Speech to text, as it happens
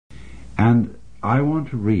And I want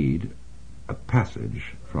to read a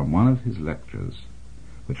passage from one of his lectures,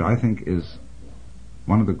 which I think is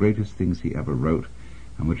one of the greatest things he ever wrote,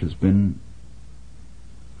 and which has been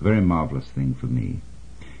a very marvelous thing for me.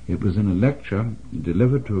 It was in a lecture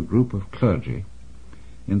delivered to a group of clergy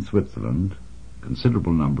in Switzerland a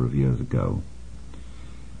considerable number of years ago,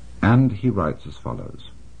 and he writes as follows.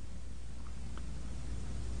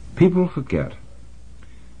 People forget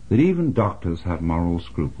that even doctors have moral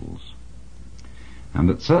scruples, and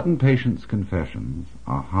that certain patients' confessions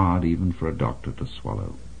are hard even for a doctor to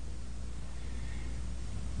swallow.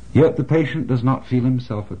 Yet the patient does not feel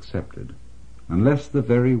himself accepted, unless the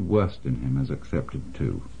very worst in him is accepted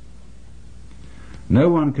too. No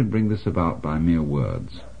one can bring this about by mere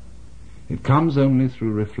words. It comes only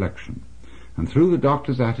through reflection, and through the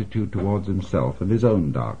doctor's attitude towards himself and his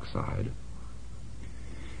own dark side.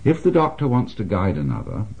 If the doctor wants to guide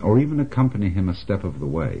another, or even accompany him a step of the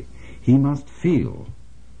way, he must feel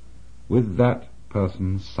with that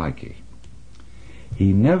person's psyche.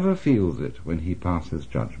 He never feels it when he passes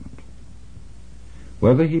judgment.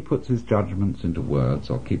 Whether he puts his judgments into words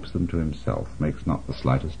or keeps them to himself makes not the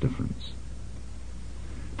slightest difference.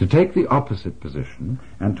 To take the opposite position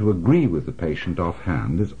and to agree with the patient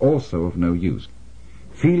offhand is also of no use.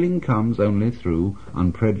 Feeling comes only through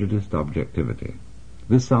unprejudiced objectivity.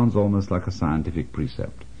 This sounds almost like a scientific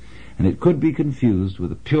precept, and it could be confused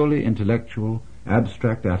with a purely intellectual,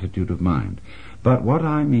 abstract attitude of mind. But what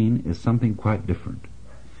I mean is something quite different.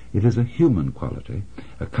 It is a human quality,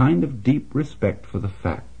 a kind of deep respect for the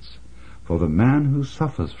facts, for the man who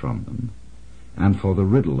suffers from them, and for the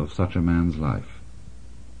riddle of such a man's life.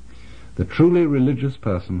 The truly religious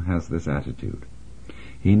person has this attitude.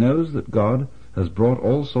 He knows that God has brought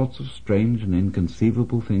all sorts of strange and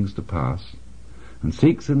inconceivable things to pass, and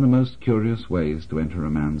seeks in the most curious ways to enter a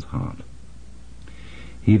man's heart.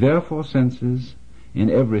 He therefore senses in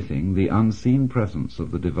everything the unseen presence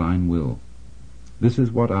of the divine will. This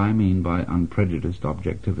is what I mean by unprejudiced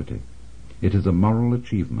objectivity. It is a moral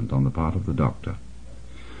achievement on the part of the doctor,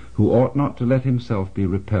 who ought not to let himself be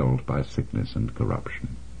repelled by sickness and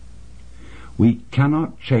corruption. We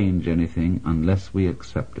cannot change anything unless we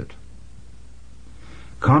accept it.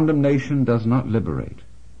 Condemnation does not liberate,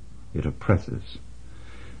 it oppresses.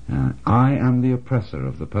 I am the oppressor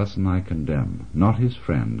of the person I condemn, not his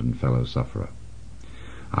friend and fellow sufferer.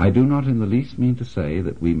 I do not in the least mean to say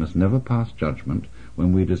that we must never pass judgment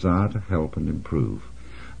when we desire to help and improve.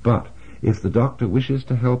 But if the doctor wishes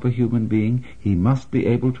to help a human being, he must be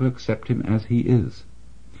able to accept him as he is.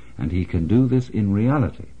 And he can do this in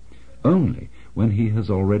reality only when he has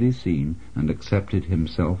already seen and accepted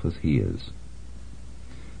himself as he is.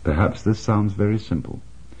 Perhaps this sounds very simple,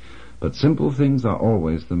 but simple things are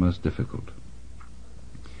always the most difficult.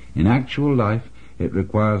 In actual life, it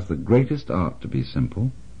requires the greatest art to be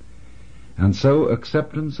simple, and so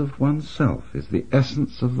acceptance of oneself is the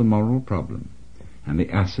essence of the moral problem and the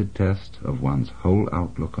acid test of one's whole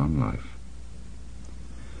outlook on life.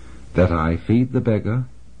 That I feed the beggar,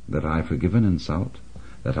 that I forgive an insult,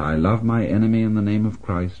 that I love my enemy in the name of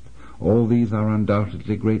Christ, all these are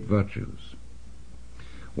undoubtedly great virtues.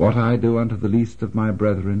 What I do unto the least of my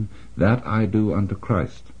brethren, that I do unto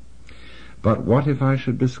Christ. But what if I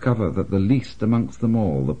should discover that the least amongst them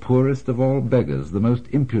all, the poorest of all beggars, the most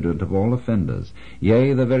impudent of all offenders,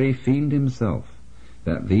 yea, the very fiend himself,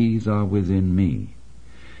 that these are within me,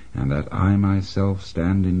 and that I myself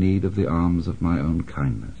stand in need of the alms of my own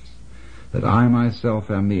kindness, that I myself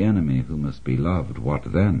am the enemy who must be loved,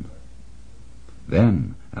 what then?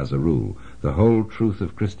 Then, as a rule, the whole truth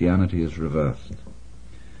of Christianity is reversed.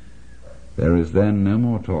 There is then no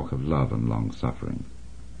more talk of love and long-suffering.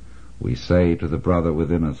 We say to the brother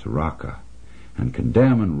within us, Raka, and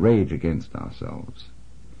condemn and rage against ourselves.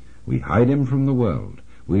 We hide him from the world.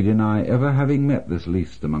 We deny ever having met this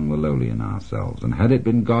least among the lowly in ourselves, and had it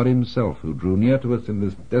been God himself who drew near to us in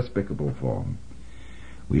this despicable form,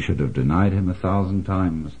 we should have denied him 1,000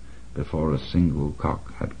 times before a single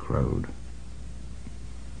cock had crowed.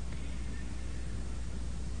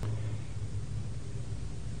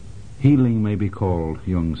 Healing may be called,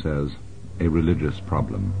 Jung says, a religious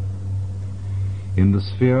problem. In the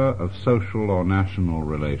sphere of social or national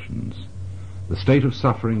relations, the state of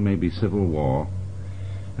suffering may be civil war,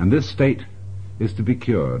 and this state is to be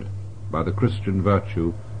cured by the Christian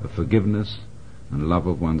virtue of forgiveness and love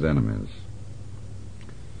of one's enemies.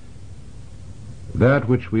 That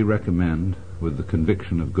which we recommend with the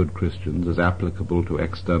conviction of good Christians as applicable to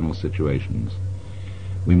external situations,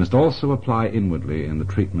 we must also apply inwardly in the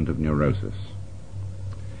treatment of neurosis.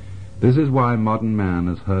 This is why modern man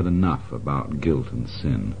has heard enough about guilt and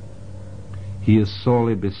sin. he is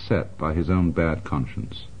sorely beset by his own bad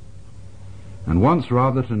conscience, and wants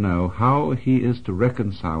rather to know how he is to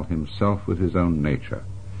reconcile himself with his own nature,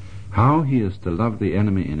 how he is to love the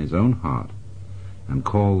enemy in his own heart, and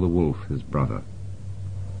call the wolf his brother.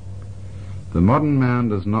 The modern man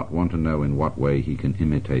does not want to know in what way he can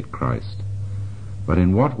imitate Christ, but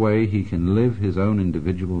in what way he can live his own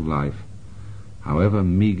individual life, however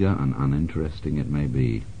meager and uninteresting it may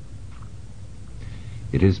be.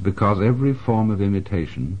 It is because every form of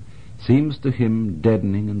imitation seems to him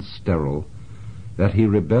deadening and sterile that he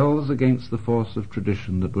rebels against the force of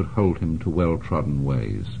tradition that would hold him to well-trodden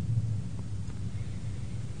ways.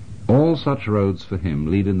 All such roads for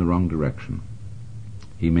him lead in the wrong direction.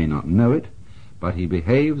 He may not know it, but he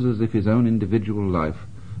behaves as if his own individual life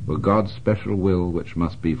were God's special will which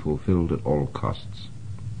must be fulfilled at all costs.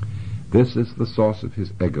 This is the source of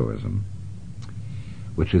his egoism,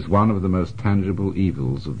 which is one of the most tangible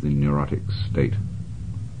evils of the neurotic state.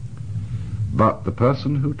 But the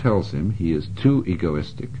person who tells him he is too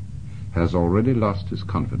egoistic has already lost his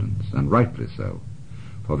confidence, and rightly so,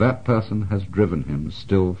 for that person has driven him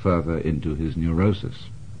still further into his neurosis.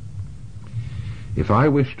 If I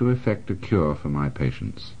wish to effect a cure for my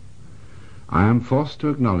patients, I am forced to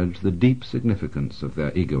acknowledge the deep significance of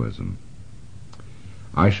their egoism.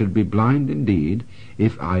 I should be blind indeed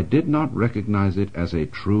if I did not recognize it as a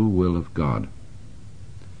true will of God.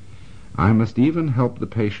 I must even help the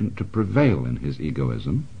patient to prevail in his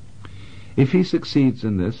egoism. If he succeeds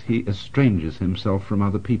in this, he estranges himself from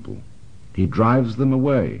other people. He drives them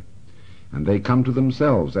away, and they come to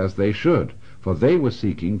themselves as they should, for they were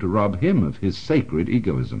seeking to rob him of his sacred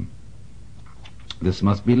egoism. This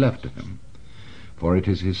must be left to him, for it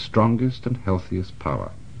is his strongest and healthiest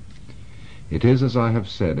power. It is, as I have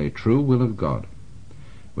said, a true will of God,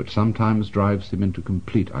 which sometimes drives him into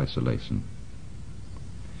complete isolation.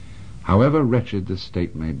 However wretched this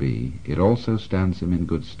state may be, it also stands him in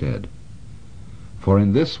good stead, for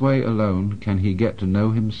in this way alone can he get to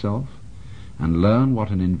know himself and learn what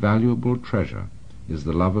an invaluable treasure is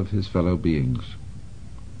the love of his fellow beings.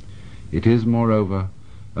 It is, moreover,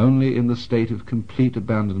 only in the state of complete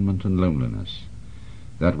abandonment and loneliness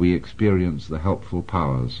that we experience the helpful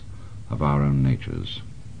powers of our own natures.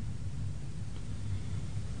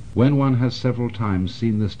 When one has several times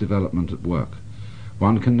seen this development at work,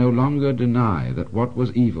 one can no longer deny that what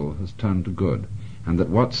was evil has turned to good, and that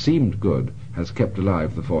what seemed good has kept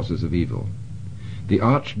alive the forces of evil. The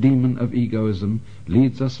archdemon of egoism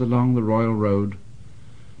leads us along the royal road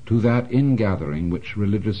to that ingathering which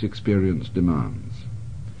religious experience demands.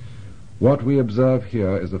 What we observe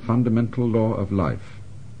here is a fundamental law of life,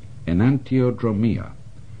 enantiodromia,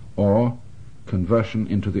 or conversion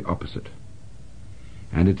into the opposite.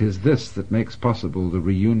 And it is this that makes possible the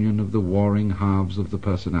reunion of the warring halves of the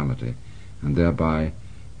personality, and thereby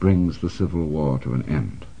brings the civil war to an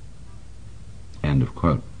end. End of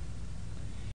quote.